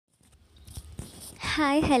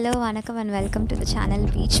Hi, hello, வணக்கம் and welcome to the channel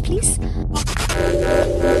beach please.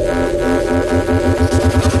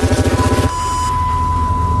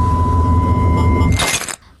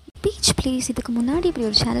 Beach please இதுக்கு முன்னாடி இப்படி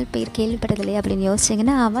ஒரு சேனல் பேர் கேள்விப்பட்டதில்லையே அப்படின்னு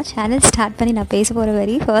யோசிச்சிங்கன்னா, ஆமாம், சேனல் ஸ்டார்ட் பண்ணி நான் பேச போகிற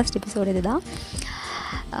வெரி ஃபர்ஸ்ட் எபிசோடு இது தான்.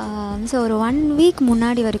 ஸோ ஒரு 1 வீக்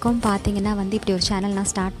முன்னாடி வரைக்கும் பார்த்தீங்கன்னா இப்படி ஒரு சேனல்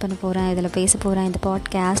நான் ஸ்டார்ட் பண்ண போகிறேன், இதில் பேச போகிறேன், இந்த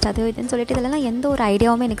பாட்காஸ்ட் அது இதுன்னு சொல்லிட்டு இதெல்லாம் எந்த ஒரு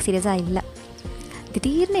ஐடியாவுமே எனக்கு சீரியஸாக இல்லை.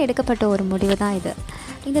 திடீர்னு எடுக்கப்பட்ட ஒரு முடிவு தான் இது.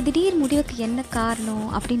 இந்த திடீர் முடிவுக்கு என்ன காரணம்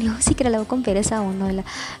அப்படின்னு யோசிக்கிற அளவுக்கும் பெருசாக ஒன்றும் இல்லை.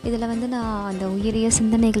 இதில் நான் அந்த உயரிய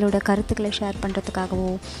சிந்தனைகளோட கருத்துக்களை ஷேர்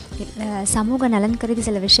பண்ணுறதுக்காகவோ இல்லை சமூக நலன் கருதி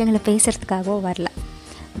சில விஷயங்களை பேசுகிறதுக்காகவோ வரல.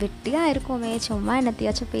 வெட்டியாக இருக்கோமே, சும்மா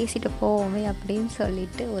என்னத்தையாச்சும் பேசிட்டு போவோமே அப்படின்னு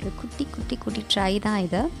சொல்லிட்டு ஒரு குட்டி ட்ரை தான்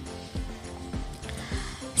இது.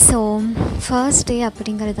 ஸோ ஃபர்ஸ்ட் டே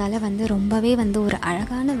அப்படிங்கிறதால ரொம்பவே ஒரு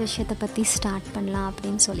அழகான விஷயத்தை பற்றி ஸ்டார்ட் பண்ணலாம்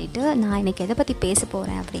அப்படின்னு சொல்லிட்டு நான் இன்றைக்கி எதை பற்றி பேச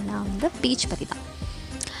போகிறேன் அப்படின்னா பீச் பற்றி தான்.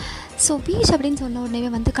 ஸோ பீச் அப்படின்னு சொன்ன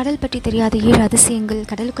உடனே கடல் பற்றி தெரியாத 7 அதிசயங்கள்,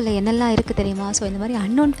 கடலுக்குள்ளே என்னெல்லாம் இருக்குது தெரியுமா, ஸோ இந்த மாதிரி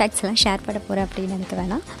அன்னோன் ஃபேக்ட்ஸ் எல்லாம் ஷேர் பண்ண போகிறேன் அப்படின்னு நினைக்க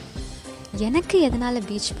வேணாம். எனக்கு எதனால்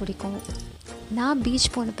பீச் பிடிக்கும், நான்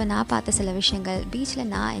பீச் போனப்போ நான் பார்த்த சில விஷயங்கள்,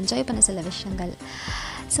 பீச்சில் நான் என்ஜாய் பண்ண சில விஷயங்கள்,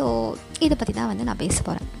 ஸோ இதை பற்றி தான் நான் பேச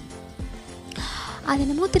போகிறேன். அது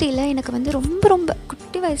என்னமோ தெரியல, எனக்கு ரொம்ப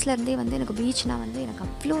குட்டி வயசுலேருந்தே எனக்கு பீச்னால் எனக்கு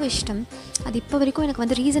அவ்வளோ இஷ்டம். அது இப்போ வரைக்கும்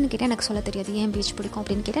எனக்கு ரீசன் கேட்டால் எனக்கு சொல்ல தெரியாது, ஏன் பீச் பிடிக்கும்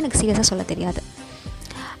அப்படின்னு கேட்டால் எனக்கு சீரியஸாக சொல்ல தெரியாது.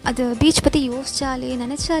 அது பீச் பற்றி யோசித்தாலே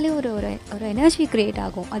நினச்சாலே ஒரு ஒரு எனர்ஜி க்ரியேட்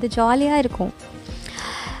ஆகும், அது ஜாலியாக இருக்கும்.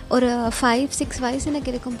 ஒரு 5-6 வயசு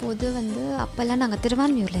எனக்கு இருக்கும்போது அப்போல்லாம் நாங்கள்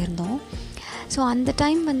திருவான்மியூரில் இருந்தோம். ஸோ அந்த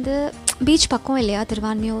டைம் பீச் பக்கம் இல்லையா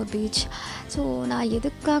திருவான்மியூர் பீச். ஸோ நான்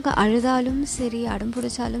எதுக்காக அழுதாலும் சரி, அடம்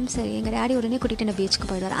பிடிச்சாலும் சரி, எங்கள் டேடி உடனே கூட்டிகிட்டு என்ன பீச்சுக்கு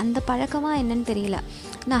போயிடுவார். அந்த பழக்கமாக என்னன்னு தெரியல,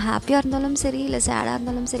 நான் ஹாப்பியாக இருந்தாலும் சரி இல்லை சேடாக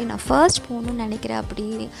இருந்தாலும் சரி, நான் ஃபர்ஸ்ட் போகணுன்னு நினைக்கிறேன் அப்படி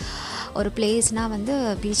ஒரு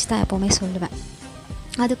பிளேஸ்னால் பீச் தான் எப்போவுமே சொல்லுவேன்.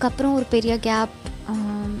 அதுக்கப்புறம் ஒரு பெரிய கேப்,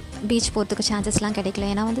 பீச் போகிறதுக்கு சான்சஸ்லாம் கிடைக்கல.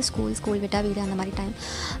 ஏன்னா ஸ்கூல் விட்டால் வீடு அந்த மாதிரி டைம்.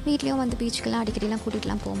 வீட்லேயும் பீச்சுக்கெல்லாம் அடிக்கடிலாம்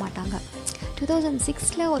கூட்டிகிட்டுலாம் போக மாட்டாங்க.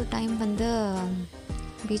 2006 ஒரு டைம்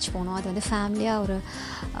பீச் போனோம். அது ஃபேமிலியாக ஒரு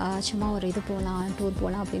சும்மா ஒரு இது போகலாம், டூர்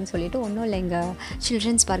போகலாம் அப்படின்னு சொல்லிட்டு, ஒன்றும் இல்லை, எங்கள்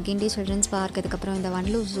children's park, Guindy children's park, அதுக்கப்புறம் இந்த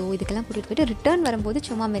வண்டலூர் ஜூ, இதுக்கெல்லாம் கூட்டிகிட்டு போயிட்டு ரிட்டர்ன் வரும்போது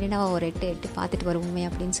சும்மா மெரினாவை ஒரு எட்டு பார்த்துட்டு வருவோமே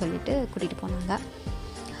அப்படின்னு சொல்லிட்டு கூட்டிகிட்டு போனாங்க.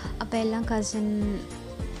 அப்போ எல்லாம் கசின்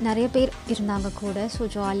நிறைய பேர் இருந்தாங்க கூட. ஸோ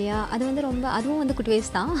ஜாலியாக அது ரொம்ப அதுவும் குட்டி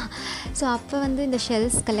வயசு தான். ஸோ அப்போ இந்த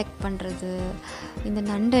ஷெல்ஸ் கலெக்ட் பண்ணுறது, இந்த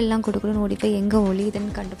நண்டெல்லாம் கொடுக்கணும்னு ஓடி போய் எங்கே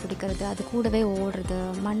ஒளியுதுன்னு கண்டுபிடிக்கிறது, அது கூடவே ஓடுறது,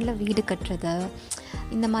 மண்ணில் வீடு கட்டுறது,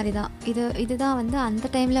 இந்த மாதிரி தான். இதுதான் அந்த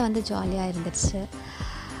டைமில் ஜாலியாக இருந்துச்சு.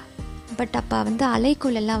 பட் அப்போ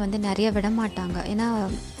அலைக்குள்ளெல்லாம் நிறைய விட மாட்டாங்க, ஏன்னா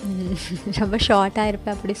ரொம்ப ஷார்ட்டாக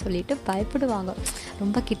இருப்பேன் அப்படி சொல்லிட்டு பயப்படுவாங்க.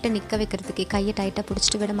 ரொம்ப கிட்ட நிற்க வைக்கிறதுக்கு கையை டைட்டாக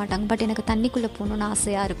பிடிச்சிட்டு விட மாட்டாங்க. பட் எனக்கு தண்ணிக்குள்ளே போகணுன்னு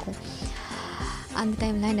ஆசையாக இருக்கும். அந்த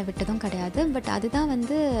டைம்லாம் என்னை விட்டதும் கிடையாது. பட் அதுதான்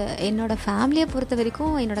என்னோடய ஃபேமிலியை பொறுத்த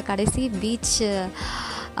வரைக்கும் என்னோடய கடைசி பீச்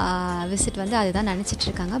விசிட் அதுதான்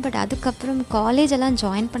நினச்சிட்ருக்காங்க. பட் அதுக்கப்புறம் காலேஜெல்லாம்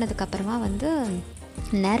ஜாயின் பண்ணதுக்கப்புறமா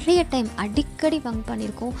நிறைய டைம் அடிக்கடி பங்க்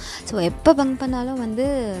பண்ணியிருக்கோம். ஸோ எப்போ பங்க் பண்ணாலும்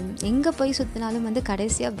எங்கே போய் சுற்றினாலும்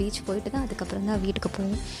கடைசியாக பீச் போயிட்டு தான் அதுக்கப்புறம் தான் வீட்டுக்கு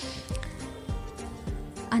போவோம்.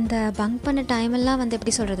 அந்த பங்க் பண்ண டைமெல்லாம்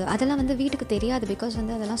எப்படி சொல்கிறது, அதெல்லாம் வீட்டுக்கு தெரியாது. பிகாஸ்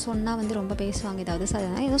அதெல்லாம் சொன்னால் ரொம்ப பேசுவாங்க, ஏதாவது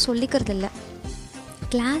எதுவும் சொல்லிக்கிறது இல்லை.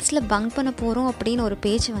 கிளாஸில் பங்க் பண்ண போகிறோம் அப்படின்னு ஒரு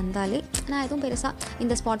பேச்சு வந்தாலே நான் எதுவும் பெருசாக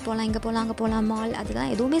இந்த ஸ்பாட் போகலாம், இங்கே போகலாம், அங்கே போகலாம், மால், அதுதான்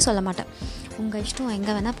எதுவுமே சொல்ல மாட்டேன். உங்கள் இஷ்டம்,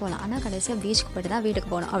 எங்கே வேணால் போகலாம், ஆனால் கடைசியாக பீச்சுக்கு போய்ட்டு தான் வீட்டுக்கு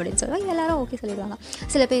போகணும் அப்படின்னு சொல்லுவாங்க. எல்லோரும் ஓகே சொல்லிடுவாங்க.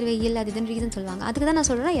 சில பேர் வெயில் அது இதுன்னு ரீசன் சொல்லுவாங்க. அதுக்கு தான் நான்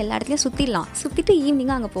சொல்கிறேன், எல்லா இடத்துலையும் சுற்றிட்டு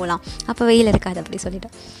ஈவினிங்காக அங்கே போகலாம், அப்போ வெயில் இருக்காது அப்படி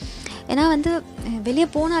சொல்லிவிட்டு. ஏன்னா வெளியே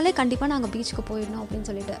போனாலே கண்டிப்பாக நாங்கள் பீச்சுக்கு போயிடணும் அப்படின்னு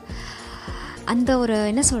சொல்லிட்டு அந்த ஒரு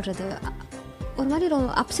என்ன சொல்கிறது, ஒரு மாதிரி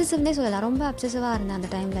ரொம்ப அப்சசிவ்னே சொல்லலாம். ரொம்ப அப்சசிவாக இருந்தேன் அந்த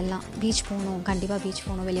டைம்லலாம். பீச் போகணும், கண்டிப்பாக பீச்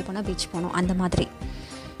போகணும், வெளியே போனால் பீச் போகணும், அந்த மாதிரி.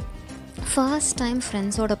 ஃபர்ஸ்ட் டைம்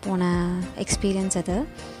ஃப்ரெண்ட்ஸோடு போன எக்ஸ்பீரியன்ஸ் அது.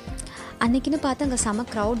 அன்றைக்கின்னு பார்த்து அங்கே செம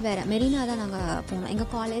க்ரௌட் வேறு. மெரினா தான் நாங்கள் போனோம்.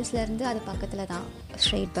 எங்கள் காலேஜ்லேருந்து அது பக்கத்தில் தான்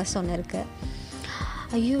ஸ்ட்ரெயிட் பஸ் ஒன்று இருக்குது.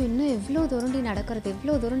 ஐயோ, இன்னும் எவ்வளோ தூரண்டி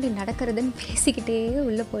நடக்கிறதுன்னு பேசிக்கிட்டே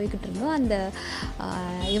உள்ளே போய்கிட்டு இருந்தோம். அந்த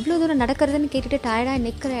எவ்வளோ தூரம் நடக்கிறதுன்னு கேட்டுட்டு டயர்டாக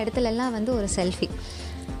நிற்கிற இடத்துலலாம் ஒரு செல்ஃபி.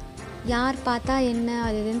 யார் பார்த்தா என்ன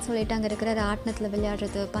அது இதுன்னு சொல்லிட்டு அங்கே இருக்கிற ராட்டினத்தில்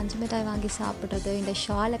விளையாடுறது, பஞ்சு மிட்டாய் வாங்கி சாப்பிட்றது, இந்த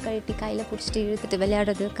ஷாலை கழட்டி கையில் பிடிச்சிட்டு இழுத்துட்டு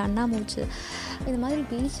விளையாடுறது, கண்ணாமூச்சு, இது மாதிரி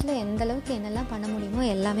பீச்சில் எந்தளவுக்கு என்னெல்லாம் பண்ண முடியுமோ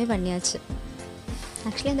எல்லாமே பண்ணியாச்சு.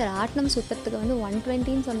 ஆக்சுவலி இந்த ராட்டினம் சுற்றுறதுக்கு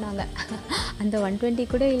 120ன்னு சொன்னாங்க. அந்த 120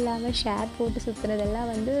 கூட இல்லாமல் ஷேர் போட்டு சுற்றுறதெல்லாம்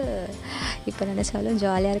இப்போ நினச்சாலும்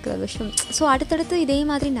ஜாலியாக இருக்கிற ஒரு விஷயம். ஸோ அடுத்தடுத்து இதே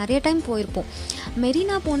மாதிரி நிறைய டைம் போயிருப்போம்.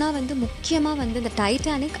 மெரினா போனால் முக்கியமாக இந்த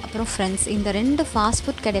டைட்டானிக் அப்புறம் ஃப்ரெண்ட்ஸ், இந்த 2 ஃபாஸ்ட்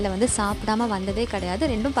ஃபுட் கடையில் சாப்பிடாமல் வந்ததே கிடையாது.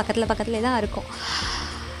 ரெண்டும் பக்கத்தில் தான் இருக்கும்.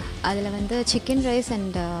 அதில் வந்து chicken rice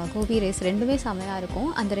and gobi rice ரெண்டுமே செமையாக இருக்கும்.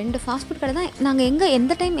 அந்த 2 ஃபாஸ்ட் ஃபுட் கடை தான் நாங்கள்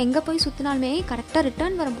எந்த டைம் எங்கே போய் சுற்றினாலுமே கரெக்டாக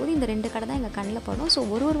ரிட்டர்ன் வரும்போது இந்த 2 கடை தான் எங்கள் கண்ணில் படும். ஸோ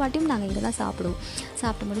ஒரு வாட்டியும் நாங்கள் இங்கே தான்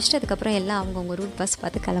சாப்பிட்டு முடிச்சுட்டு அதுக்கப்புறம் எல்லாம் அவங்கவுங்க ரூட் பஸ்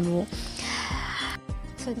பார்த்து கிளம்புவோம்.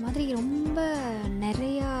 ஸோ இது மாதிரி ரொம்ப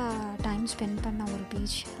நிறையா டைம் ஸ்பெண்ட் பண்ண ஒரு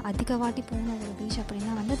பீச், அதிக வாட்டி போன ஒரு பீச்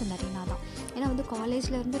அப்படின்னா வந்து அது மெரினா தான். ஏன்னா வந்து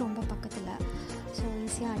காலேஜ்லேருந்து ரொம்ப பக்கத்தில், ஸோ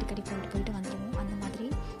ஈஸியாக அடிக்கடி போயிட்டு வந்துடுவோம் அந்த மாதிரி.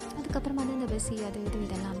 அதுக்கப்புறமா வந்து இந்த பெஸ்ஸி அது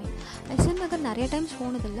இது எல்லாமே. எஸ்என் நகர் நிறைய டைம்ஸ்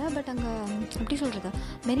போனதில்லை, பட் அங்கே எப்படி சொல்கிறது,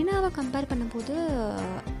 மெரினாவை கம்பேர் பண்ணும்போது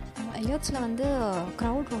எலியட்ஸில் வந்து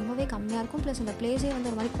க்ரௌட் ரொம்பவே கம்மியாக இருக்கும். ப்ளஸ் அந்த பிளேஸே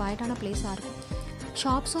வந்து ஒரு மாதிரி குவாய்ட்டான பிளேஸாக இருக்கும்.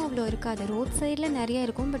 ஷாப்ஸும் அவ்வளோ இருக்காது. ரோட் சைடில் நிறையா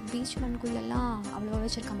இருக்கும், பட் பீச் மண்குள்ளெல்லாம் அவ்வளோவா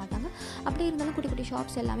வச்சுருக்க மாட்டாங்க. அப்படி இருந்தாலும் குட்டி குட்டி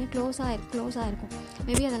ஷாப்ஸ் எல்லாமே க்ளோஸாக இருக்கும்.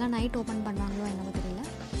 மேபி அதெல்லாம் நைட் ஓப்பன் பண்ணுவாங்களோ என்னவோ தெரியல.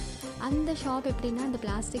 அந்த ஷாப் எப்படின்னா அந்த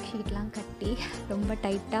பிளாஸ்டிக் ஷீட்லாம் கட்டி ரொம்ப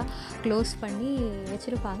டைட்டாக க்ளோஸ் பண்ணி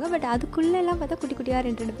வச்சுருப்பாங்க. பட் அதுக்குள்ளெல்லாம் பார்த்தா குட்டி குட்டியாக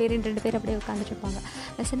ரெண்டு பேர் அப்படியே உட்காந்துட்ருப்பாங்க.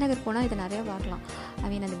 எஸ்என் நகர் போனால் இதை நிறையா பார்க்கலாம்.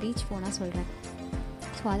 அந்த பீச் போனால் சொல்கிறேன்.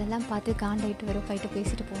 ஸோ அதெல்லாம் பார்த்து காண்டாயிட்டு வெறும் போயிட்டு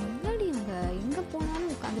பேசிட்டு போகணும். முன்னாடி இவங்க எங்கே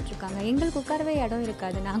போனாலும் உட்காந்துட்ருக்காங்க. எங்களுக்கு உட்காரவே இடம்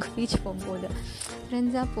இருக்காது. நாங்கள் பீச் போகும்போது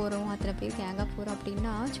ஃப்ரெண்ட்ஸாக போகிறோம், அத்தனை பேர் கேங்காக போகிறோம்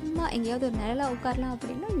அப்படின்னா சும்மா எங்கேயாவது ஒரு நிழலாக உட்காரலாம்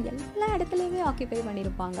அப்படின்னா எல்லா இடத்துலையுமே ஆக்கியபை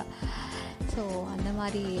பண்ணியிருப்பாங்க. ஸோ அந்த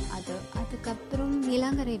மாதிரி அதுக்கப்புறம்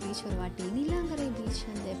நீலாங்கரை பீச் நீலாங்கரை பீச்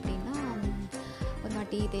வந்து எப்படின்னா ஒரு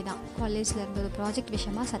வாட்டி இதே தான், காலேஜில் இருந்த ஒரு ப்ராஜெக்ட்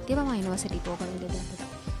விஷயமாக சத்யபாமா யூனிவர்சிட்டி போக வேண்டியது இருந்தது.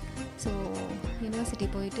 ஸோ யூனிவர்சிட்டி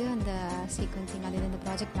போயிட்டு அந்த சீக்வன்சிங் அது இந்த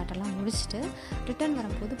ப்ராஜெக்ட் மேட்டர்லாம் முடிச்சுட்டு ரிட்டர்ன்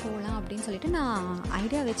வரும்போது போகலாம் அப்படின்னு சொல்லிட்டு நான்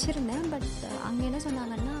ஐடியா வச்சுருந்தேன். பட் அங்கே என்ன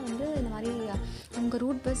சொன்னாங்கன்னா வந்து இந்த மாதிரி உங்கள்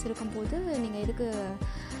ரூட் பஸ் இருக்கும்போது நீங்கள் எதுக்கு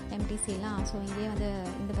எம்டிசிலாம், ஸோ இங்கேயே வந்து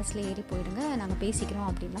இந்த பஸ்ஸில் ஏறி போயிடுங்க, நாங்கள் பேசிக்கிறோம்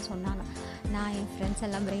அப்படின்லாம் சொன்னாங்க. நான் என் ஃப்ரெண்ட்ஸ்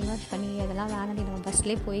எல்லாம் பிரெயின் வாஷ் பண்ணி அதெல்லாம் வேணாடி நம்ம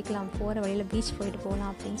பஸ்லேயே போய்க்கலாம், போகிற வழியில் பீச் போயிட்டு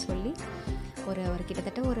போகலாம் அப்படின்னு சொல்லி ஒரு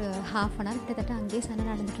கிட்டத்தட்ட ஒரு ½ அன் ஹவர் கிட்டத்தட்ட அங்கேயே சண்டை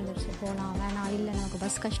நடந்துட்டு இருந்துச்சு. போகலாம் வேணாம், இல்லை நமக்கு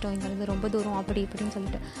பஸ் கஷ்டம், இங்கேருந்து ரொம்ப தூரம் அப்படி இப்படின்னு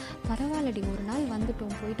சொல்லிட்டு, பரவாயில்லடி ஒரு நாள்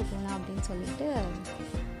வந்துட்டோம் போயிட்டு போகலாம் அப்படின்னு சொல்லிட்டு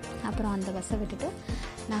அப்புறம் அந்த பஸ்ஸை விட்டுட்டு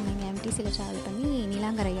நாங்கள் இங்கே எம்டிசியில் ட்ராவல் பண்ணி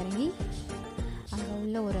நீலாங்கரை இறங்கி அங்கே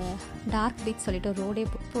உள்ள ஒரு டார்க் பீச் சொல்லிட்டு ஒரு ரோடே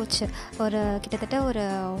போச்சு. ஒரு கிட்டத்தட்ட ஒரு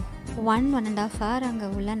 1.5 ஹவர் அங்கே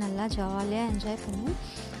உள்ள நல்லா ஜாலியாக என்ஜாய் பண்ணுவோம்.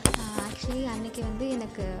 ஆக்சுவலி அன்றைக்கி வந்து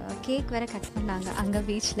எனக்கு கேக் வேறு கட் பண்ணாங்க அங்கே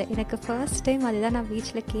பீச்சில். எனக்கு ஃபர்ஸ்ட் டைம் அதுதான் நான்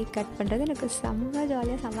பீச்சில் கேக் கட் பண்ணுறது. எனக்கு செம்ம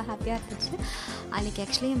ஜாலியாக செம்ம ஹாப்பியாக இருந்துச்சு. அன்றைக்கி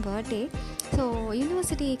ஆக்சுவலி என் பர்த்டே. ஸோ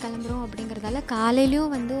யூனிவர்சிட்டி கிளம்புறோம் அப்படிங்கிறதால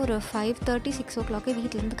காலையிலையும் வந்து ஒரு 5:30 6 o'clock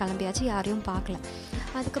வீட்டிலேருந்து கிளம்பியாச்சு, யாரையும் பார்க்கல.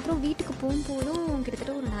 அதுக்கப்புறம் வீட்டுக்கு போகும்போதும்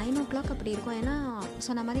கிட்டத்தட்ட ஒரு 9 o'clock அப்படி இருக்கும். ஏன்னா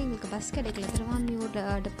சொன்ன மாதிரி எங்களுக்கு பஸ் கிடைக்கல, திருவான்மியூர்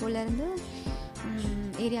டெப்போலேருந்து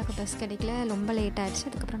ஏரியாவுக்கு பஸ் கிடைக்கல, ரொம்ப லேட் ஆகிடுச்சு.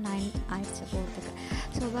 அதுக்கப்புறம் 9 ஆகிடுச்சு போகிறதுக்கு.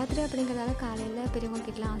 ஸோ பர்த்டே அப்படிங்கிறதால காலையில் பெரியவங்க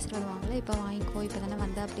கிட்டலாம் ஆசீர்வாதம் வாங்கல, இப்போ வாங்கிக்கோ, இப்போ தானே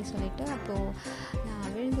வந்தேன் அப்படின்னு சொல்லிட்டு அப்போது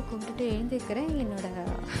நான் விழுந்து கும்பிட்டுட்டு எழுந்திருக்கிறேன். என்னோடய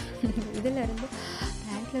இதிலேருந்து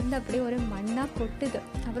பேண்ட்லேருந்து அப்படியே ஒரு மண்ணாக கொட்டுது.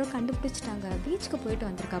 அப்புறம் கண்டுபிடிச்சிட்டாங்க, பீச்சுக்கு போயிட்டு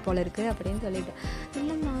வந்திருக்கா போல இருக்குது அப்படின்னு சொல்லிட்டு.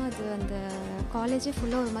 இல்லைம்மா அது அந்த காலேஜே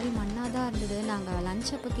ஃபுல்லாக ஒரு மாதிரி மண்ணாக தான் இருந்தது, நாங்கள்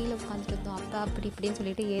லஞ்ச் அப்போ கீழே உட்காந்துட்டு இருந்தோம் அப்போ அப்படி இப்படின்னு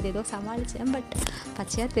சொல்லிட்டு ஏதேதோ சமாளித்தேன். பட்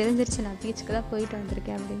பச்சையாக தெரிஞ்சிருச்சு நான் பீச்சுக்கு தான் போயிட்டு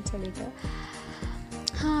வந்திருக்கேன் அப்படின்னு சொல்லிட்டு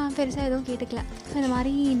பெருசாக எதுவும் கேட்டுக்கல. ஸோ இந்த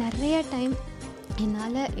மாதிரி நிறைய டைம்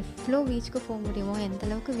என்னால் எவ்வளோ பீச்சுக்கு போக முடியுமோ,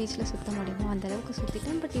 எந்தளவுக்கு பீச்சில் சுற்ற முடியுமோ அந்தளவுக்கு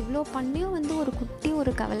சுற்றிட்டேன். பட் இவ்வளோ பண்ணியும் வந்து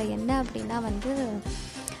ஒரு கவலை என்ன அப்படின்னா வந்து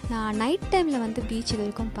நான் நைட் டைமில் வந்து பீச் இது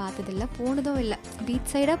வரைக்கும் பார்த்ததில்லை, போனதும் இல்லை.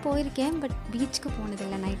 பீச் சைடாக போயிருக்கேன், பட் பீச்சுக்கு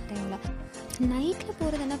போனதில்லை நைட் டைமில். நைட்டில்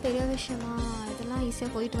போகிறதுனா பெரிய விஷயமா, இதெல்லாம்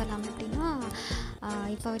ஈஸியாக போயிட்டு வரலாம் அப்படின்னா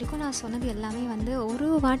இப்போ வரைக்கும் நான் சொன்னது எல்லாமே வந்து ஒரு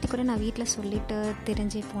வாட்டி கூட நான் வீட்டில் சொல்லிவிட்டு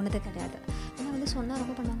தெரிஞ்சு போனது கிடையாது. ஏன்னா வந்து சொன்னால்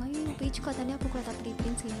ரொம்ப பண்ணுவாங்க, ஐயோ பீச்சுக்கு தனியாக போகக்கூடாது அப்படி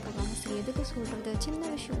இப்படின்னு செய்ய போவாங்க. சரி எதுக்கு சொல்கிறது, சின்ன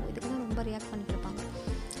விஷயம் இதுக்கு தான் ரொம்ப ரியாக்ட் பண்ணிட்டு இருப்பாங்க,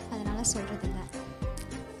 அதனால் சொல்கிறதில்ல.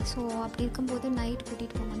 ஸோ அப்படி இருக்கும்போது நைட்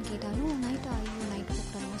கூட்டிகிட்டு போங்கன்னு கேட்டாலும் நைட்டு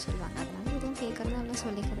போகக்கூடாதுன்னு சொல்லுவாங்க. அதனால் எதுவும் கேட்குறதும் இல்லை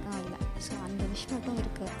சொல்லிக்கிறதும் இல்லை. ஸோ அந்த விஷயம் மட்டும்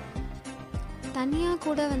இருக்குது. தனியாக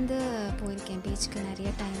கூட வந்து போயிருக்கேன் பீச்சுக்கு நிறைய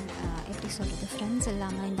டைம். எப்படி சொல்கிறது, ஃப்ரெண்ட்ஸ்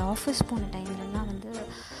இல்லாமல் இந்த ஆஃபீஸ் போன டைம்லலாம் வந்து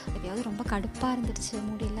எப்பயாவது ரொம்ப கடுப்பாக இருந்துடுச்சு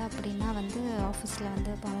முடியல அப்படின்னா வந்து ஆஃபீஸில்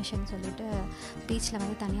வந்து பர்மிஷன் சொல்லிவிட்டு பீச்சில்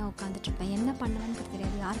வந்து தனியாக உட்காந்துட்ருப்பேன். என்ன பண்ணுவேன்னு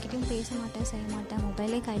தெரியாது, யார்கிட்டையும் பேச மாட்டேன், செய்ய மாட்டேன்,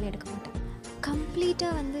 மொபைலே கையில் எடுக்க மாட்டேன்.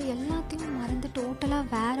 கம்ப்ளீட்டாக வந்து எல்லாத்தையும் மறந்து டோட்டலாக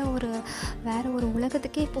வேறு ஒரு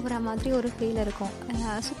உலகத்துக்கே போகிற மாதிரி ஒரு ஃபீல் இருக்கும்.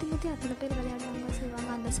 சுற்றி முற்றி அத்தனை பேர் விளையாடுவாங்க செய்வாங்க,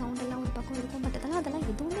 அந்த சவுண்டெல்லாம் ஒரு பக்கம் இருக்கும். பட் அதெல்லாம்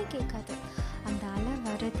எதுவுமே கேட்காது. அந்த அலை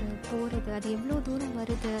வர்றது போகிறது, அது எவ்வளோ தூரம்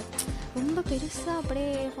வருது, ரொம்ப பெருசாக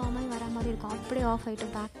அப்படியே ஃபார்ம் ஆகி வர மாதிரி இருக்கும். அப்படியே ஆஃப் ஆகிட்டு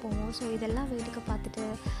பேக் போவோம். ஸோ இதெல்லாம் வேடிக்கை பார்த்துட்டு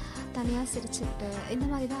தனியாக சிரிச்சுக்கிட்டு இந்த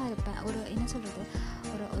மாதிரி தான் இருப்பேன். ஒரு என்ன சொல்கிறது,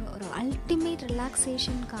 ஒரு அல்டிமேட்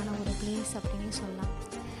ரிலாக்ஸேஷனுக்கான ஒரு பிளேஸ் அப்படின்னு சொல்லலாம்.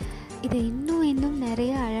 இதை இன்னும்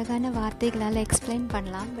நிறைய அழகான வார்த்தைகளால் எக்ஸ்பிளைன்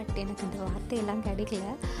பண்ணலாம், பட் எனக்கு அந்த வார்த்தையெல்லாம் கிடைக்கல.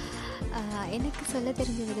 எனக்கு சொல்ல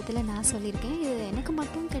தெரிஞ்ச விதத்தில் நான் சொல்லியிருக்கேன். இது எனக்கு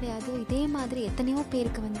மட்டும் கிடையாது, இதே மாதிரி எத்தனையோ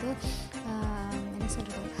பேருக்கு வந்து என்ன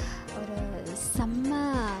சொல்கிறது, ஒரு செம்ம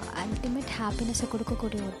அல்டிமேட் ஹாப்பினஸை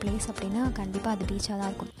கொடுக்கக்கூடிய ஒரு பிளேஸ் அப்படின்னா கண்டிப்பாக அது பீச்சாக தான்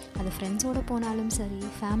இருக்கும். அது ஃப்ரெண்ட்ஸோடு போனாலும் சரி,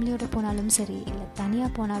 ஃபேமிலியோடு போனாலும் சரி, இல்லை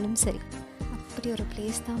தனியாக போனாலும் சரி, அப்படி ஒரு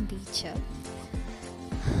பிளேஸ் தான் பீச்சு.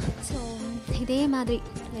 ஸோ இதே மாதிரி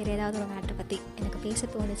வேறு ஏதாவது ஒரு மேட்டரை பற்றி எனக்கு பேச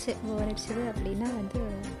தோணுச்சு, போர் அடிச்சது அப்படின்னா வந்து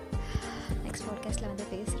நெக்ஸ்ட் பாட்காஸ்ட்டில் வந்து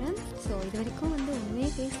பேசுகிறேன். ஸோ இது வரைக்கும் வந்து ஒன்றுமே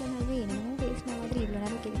பேசலனாவே என்னமோ பேசின மாதிரி இவ்வளோ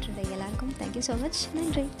நேரம் கேட்டுருந்தேன். எல்லாருக்கும் தேங்க்யூ ஸோ மச்.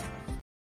 நன்றி.